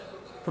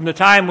From the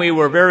time we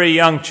were very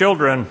young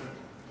children,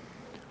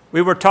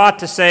 we were taught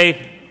to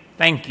say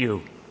thank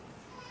you.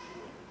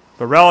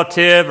 If a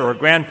relative or a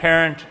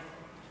grandparent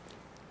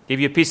gave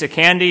you a piece of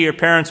candy, your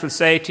parents would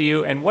say to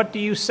you, "And what do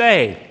you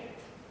say?"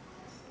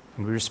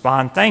 And we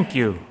respond, "Thank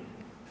you,"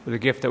 for the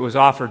gift that was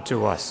offered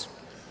to us.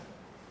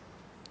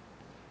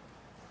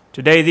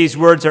 Today, these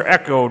words are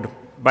echoed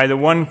by the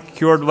one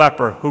cured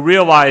leper who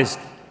realized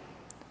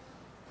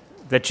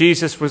that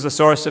Jesus was the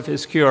source of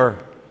his cure,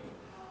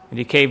 and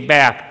he came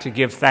back to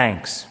give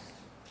thanks.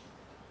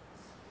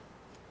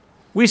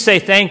 We say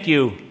thank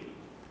you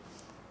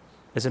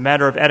as a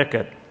matter of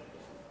etiquette,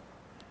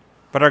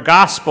 but our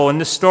gospel in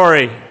this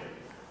story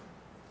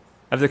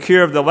of the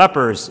cure of the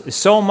lepers is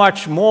so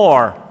much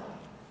more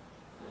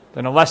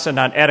than a lesson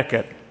on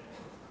etiquette.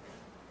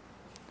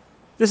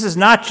 This is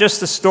not just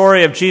the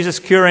story of Jesus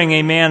curing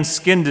a man's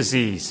skin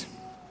disease.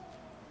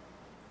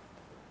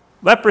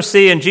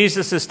 Leprosy in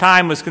Jesus'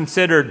 time was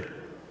considered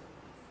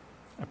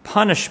a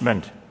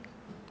punishment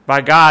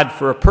by God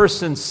for a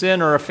person's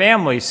sin or a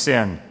family's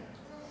sin.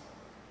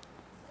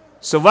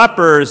 So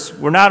lepers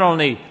were not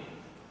only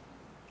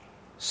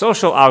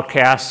social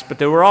outcasts, but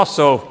they were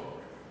also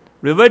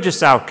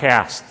religious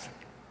outcasts.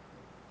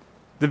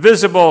 The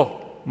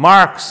visible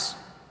marks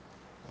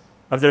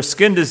of their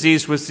skin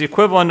disease was the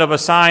equivalent of a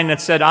sign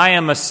that said, "I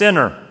am a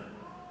sinner."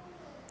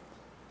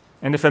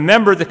 And if a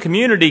member of the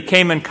community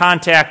came in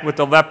contact with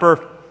the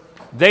leper,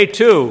 they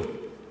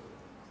too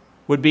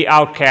would be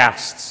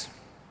outcasts.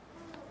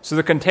 So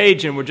the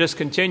contagion would just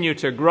continue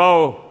to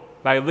grow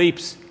by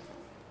leaps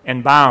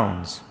and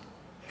bounds.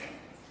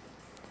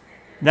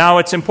 Now,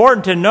 it's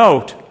important to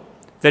note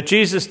that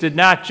Jesus did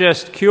not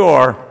just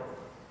cure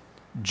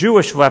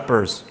Jewish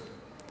lepers.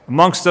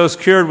 Amongst those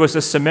cured was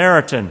a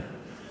Samaritan.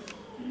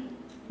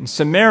 And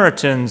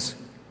Samaritans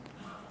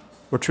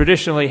were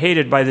traditionally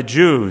hated by the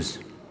Jews.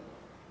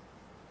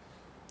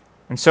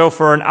 And so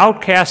for an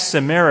outcast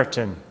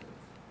Samaritan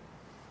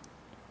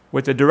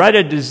with the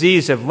dreaded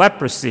disease of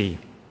leprosy,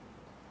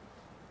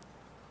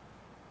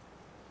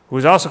 who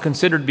was also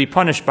considered to be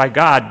punished by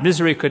God,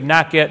 misery could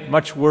not get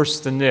much worse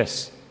than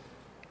this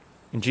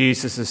in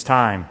Jesus'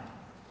 time.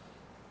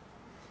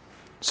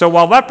 So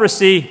while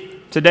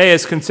leprosy today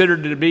is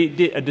considered to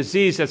be a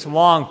disease that's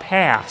long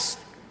past,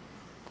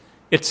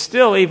 it's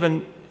still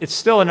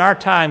in our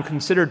time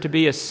considered to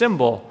be a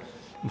symbol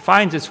and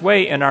finds its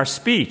way in our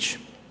speech.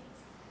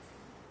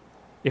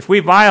 If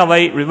we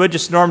violate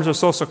religious norms or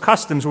social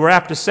customs, we're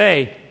apt to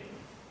say,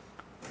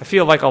 "I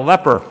feel like a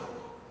leper."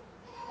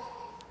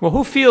 Well,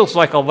 who feels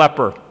like a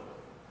leper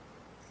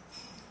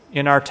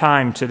in our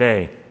time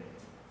today?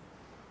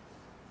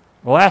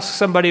 Well, ask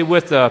somebody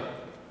with a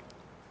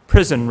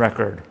prison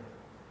record,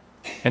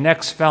 an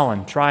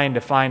ex-felon trying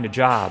to find a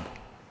job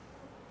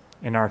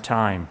in our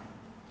time.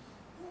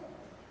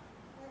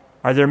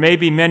 Are there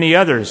maybe many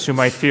others who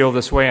might feel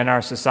this way in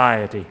our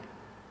society?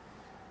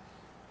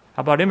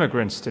 How about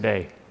immigrants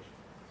today?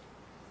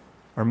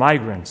 Or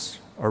migrants?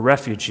 Or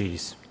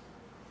refugees?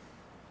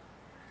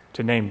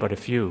 To name but a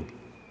few.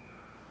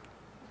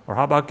 Or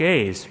how about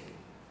gays?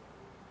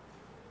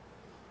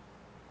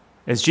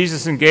 As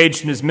Jesus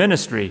engaged in his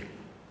ministry,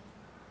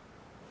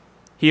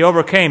 he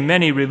overcame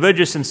many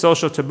religious and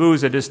social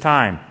taboos at his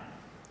time.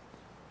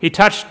 He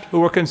touched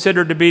who were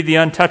considered to be the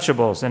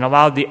untouchables and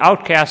allowed the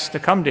outcasts to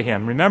come to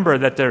him. Remember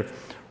that the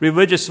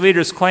religious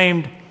leaders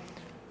claimed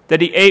that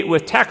he ate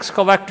with tax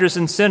collectors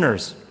and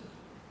sinners.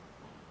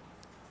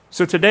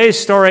 So today's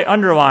story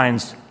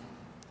underlines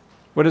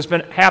what has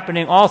been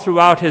happening all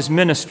throughout his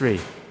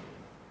ministry,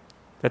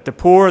 that the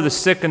poor, the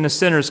sick, and the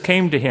sinners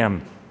came to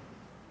him,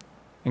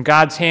 and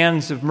God's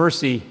hands of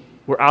mercy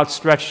were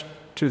outstretched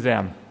to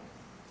them.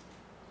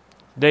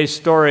 Today's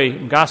story,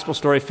 gospel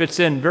story, fits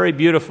in very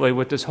beautifully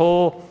with this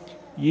whole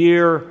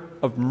year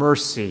of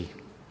mercy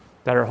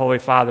that our Holy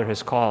Father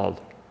has called.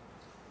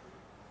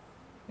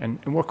 And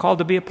we're called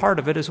to be a part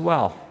of it as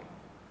well.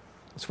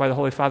 That's why the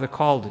Holy Father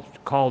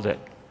called it.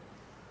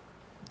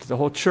 To the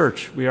whole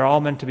church, we are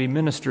all meant to be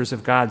ministers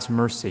of God's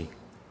mercy.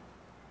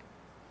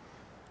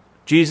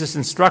 Jesus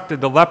instructed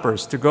the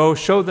lepers to go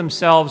show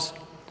themselves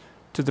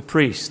to the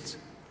priests,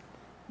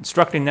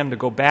 instructing them to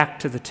go back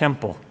to the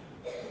temple.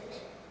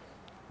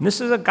 And this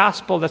is a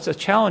gospel that's a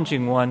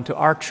challenging one to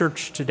our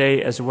church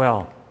today as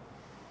well.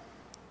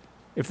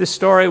 If this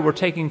story were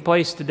taking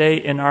place today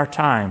in our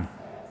time,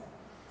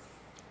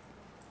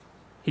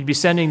 he'd be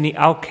sending the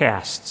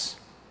outcasts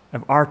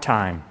of our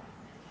time,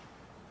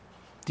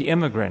 the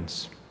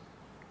immigrants,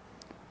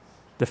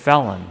 the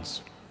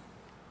felons,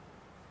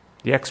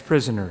 the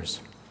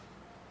ex-prisoners,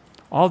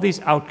 all these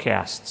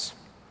outcasts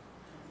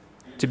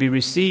to be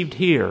received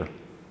here,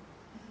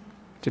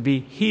 to be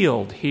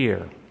healed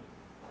here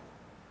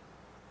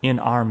in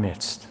our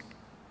midst.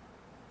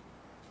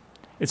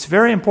 It's a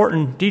very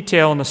important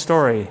detail in the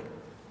story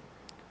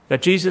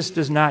that Jesus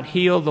does not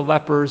heal the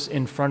lepers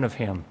in front of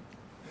him,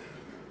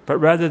 but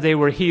rather they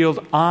were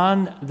healed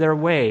on their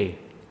way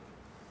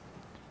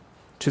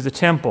to the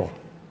temple.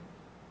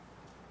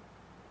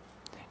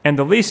 And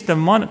the least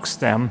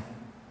amongst them,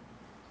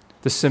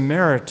 the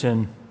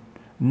Samaritan,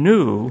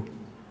 knew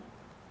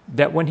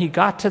that when he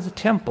got to the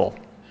temple,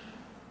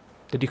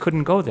 that he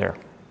couldn't go there,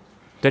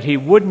 that he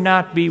would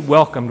not be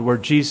welcomed where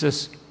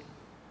Jesus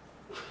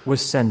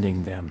was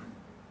sending them.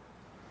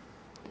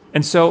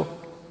 And so,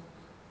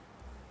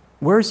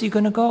 where's he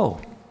going to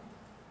go?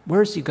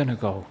 Where's he going to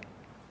go?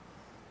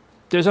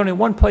 There's only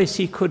one place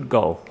he could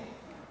go,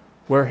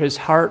 where his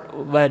heart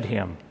led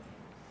him,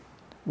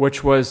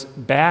 which was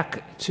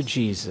back to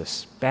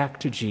Jesus, back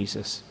to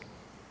Jesus.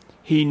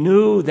 He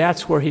knew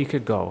that's where he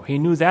could go. He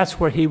knew that's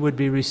where he would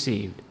be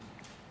received.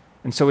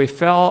 And so he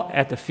fell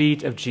at the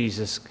feet of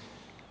Jesus,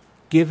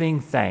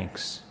 giving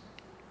thanks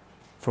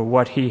for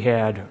what he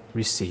had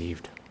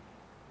received.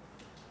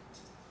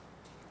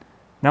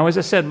 Now, as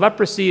I said,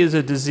 leprosy is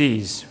a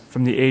disease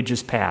from the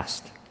ages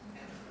past.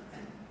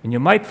 And you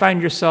might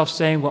find yourself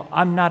saying, well,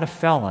 I'm not a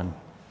felon.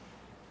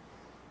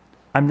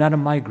 I'm not a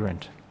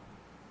migrant.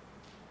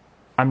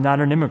 I'm not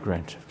an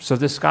immigrant. So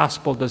this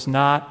gospel does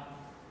not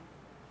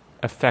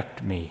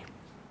affect me.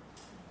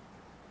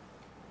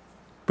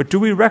 But do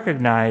we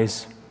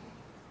recognize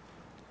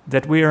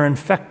that we are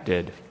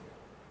infected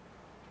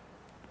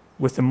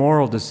with the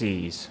moral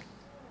disease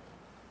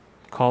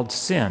called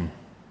sin?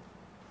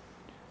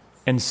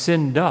 And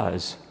sin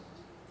does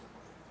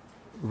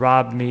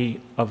rob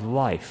me of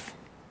life.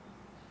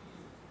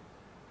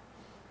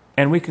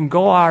 And we can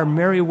go our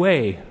merry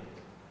way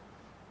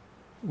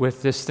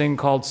with this thing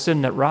called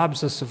sin that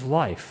robs us of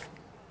life.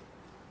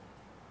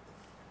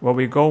 Well,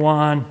 we go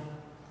on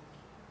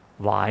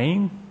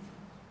lying,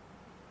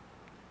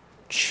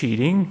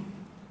 cheating,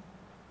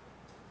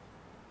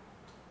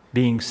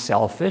 being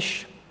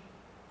selfish,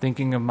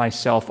 thinking of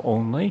myself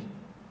only,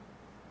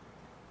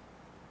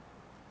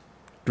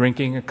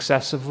 drinking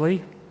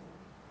excessively,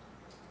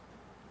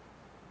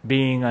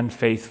 being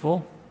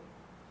unfaithful,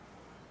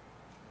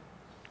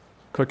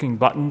 clicking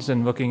buttons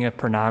and looking at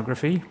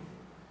pornography,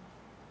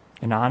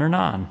 and on and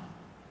on.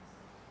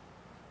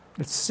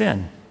 It's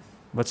sin.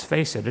 Let's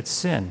face it, it's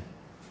sin.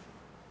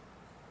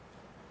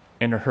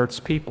 And it hurts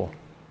people.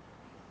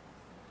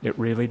 It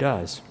really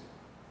does.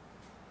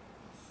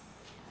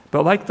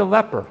 But like the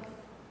leper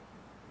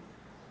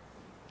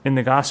in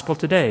the gospel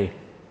today,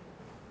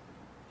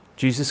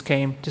 Jesus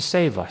came to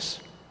save us,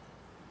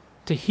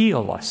 to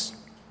heal us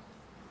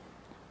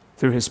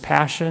through his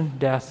passion,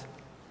 death,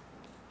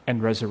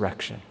 and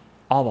resurrection.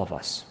 All of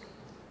us.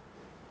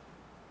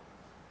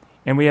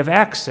 And we have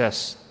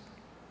access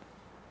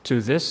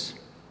to this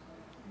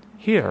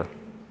here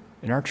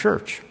in our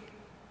church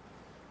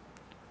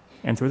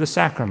and through the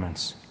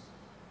sacraments.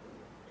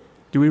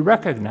 Do we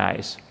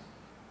recognize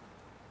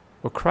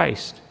what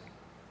Christ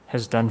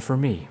has done for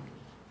me?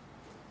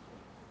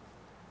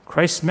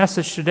 Christ's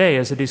message today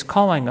is that he's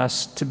calling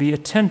us to be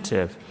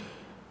attentive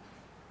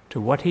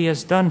to what he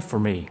has done for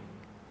me,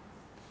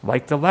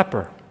 like the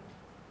leper,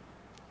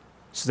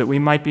 so that we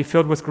might be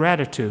filled with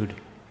gratitude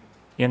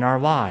in our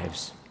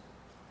lives.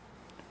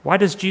 Why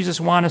does Jesus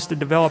want us to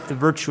develop the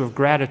virtue of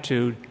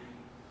gratitude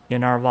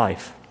in our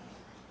life?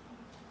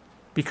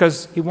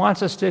 Because he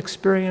wants us to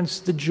experience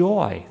the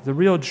joy, the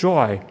real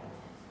joy,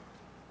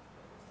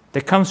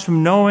 that comes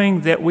from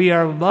knowing that we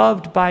are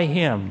loved by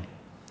him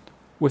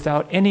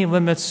without any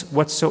limits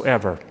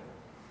whatsoever.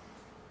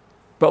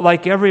 But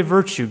like every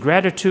virtue,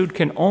 gratitude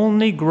can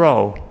only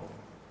grow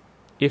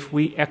if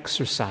we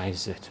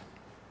exercise it.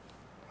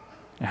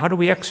 And how do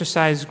we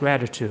exercise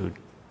gratitude?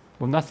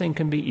 Well, nothing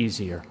can be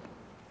easier.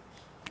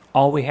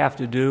 All we have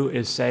to do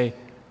is say,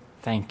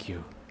 thank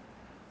you.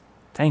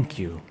 Thank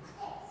you.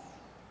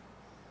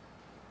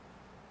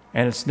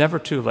 And it's never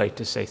too late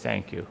to say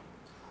thank you.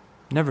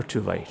 Never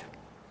too late.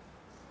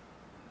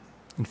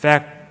 In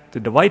fact, the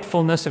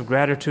delightfulness of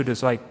gratitude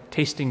is like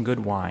tasting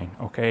good wine,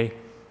 okay?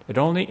 It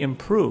only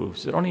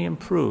improves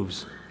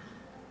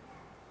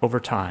over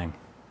time.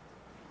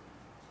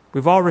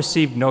 We've all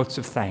received notes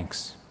of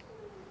thanks.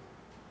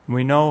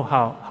 We know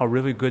how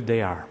really good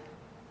they are.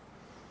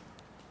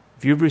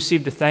 If you've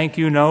received a thank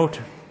you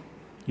note,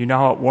 you know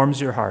how it warms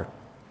your heart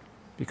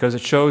because it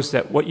shows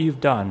that what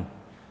you've done,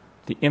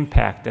 the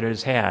impact that it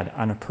has had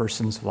on a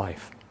person's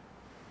life.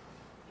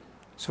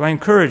 So I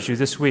encourage you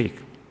this week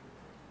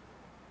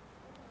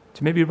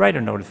to maybe write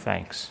a note of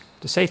thanks,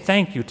 to say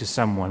thank you to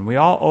someone. We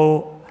all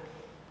owe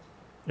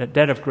a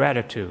debt of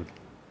gratitude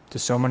to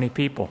so many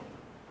people.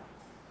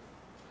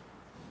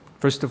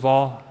 First of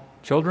all,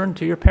 children,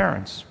 to your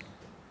parents.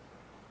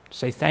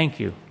 Say thank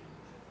you.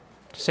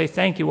 Say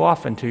thank you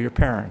often to your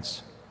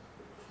parents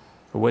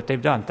for what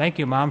they've done. Thank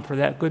you, Mom, for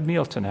that good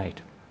meal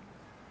tonight.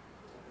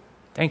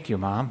 Thank you,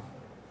 Mom.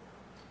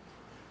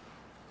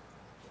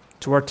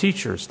 To our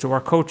teachers, to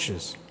our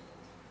coaches,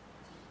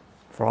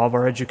 for all of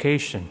our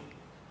education.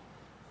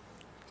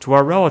 To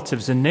our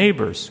relatives and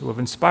neighbors who have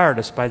inspired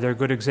us by their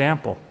good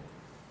example.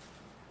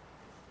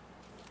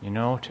 You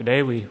know,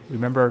 today we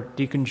remember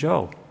Deacon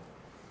Joe.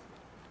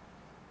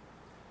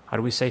 How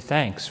do we say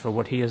thanks for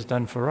what he has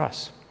done for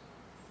us?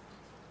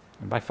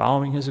 And by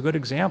following his good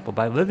example,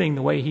 by living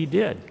the way he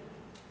did.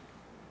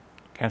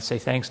 Can't say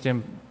thanks to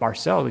him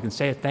ourselves. We can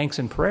say it thanks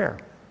in prayer.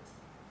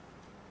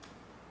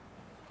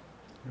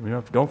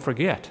 Don't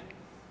forget.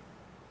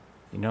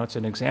 It's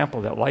an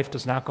example that life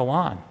does not go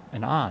on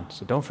and on.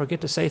 So don't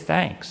forget to say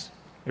thanks.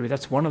 Maybe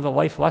that's one of the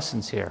life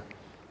lessons here.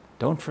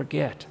 Don't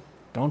forget.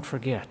 Don't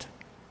forget.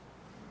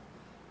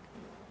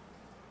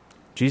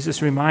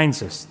 Jesus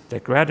reminds us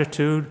that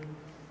gratitude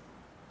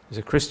is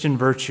a Christian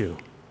virtue,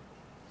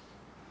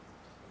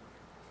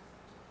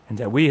 and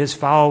that we as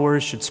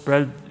followers should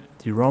spread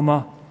the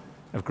aroma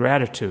of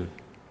gratitude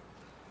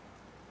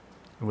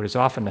in what is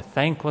often a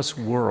thankless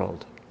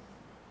world,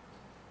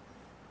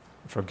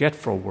 a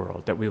forgetful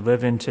world that we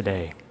live in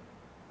today.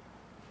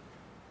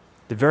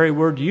 The very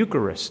word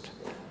Eucharist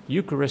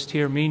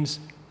here means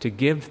to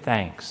give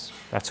thanks.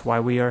 That's why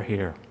we are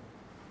here.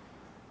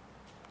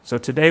 So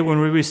today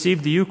when we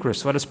receive the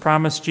Eucharist, let us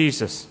promise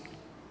Jesus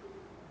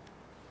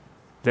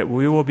that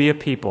we will be a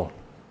people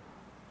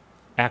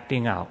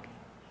acting out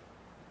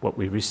what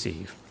we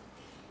receive.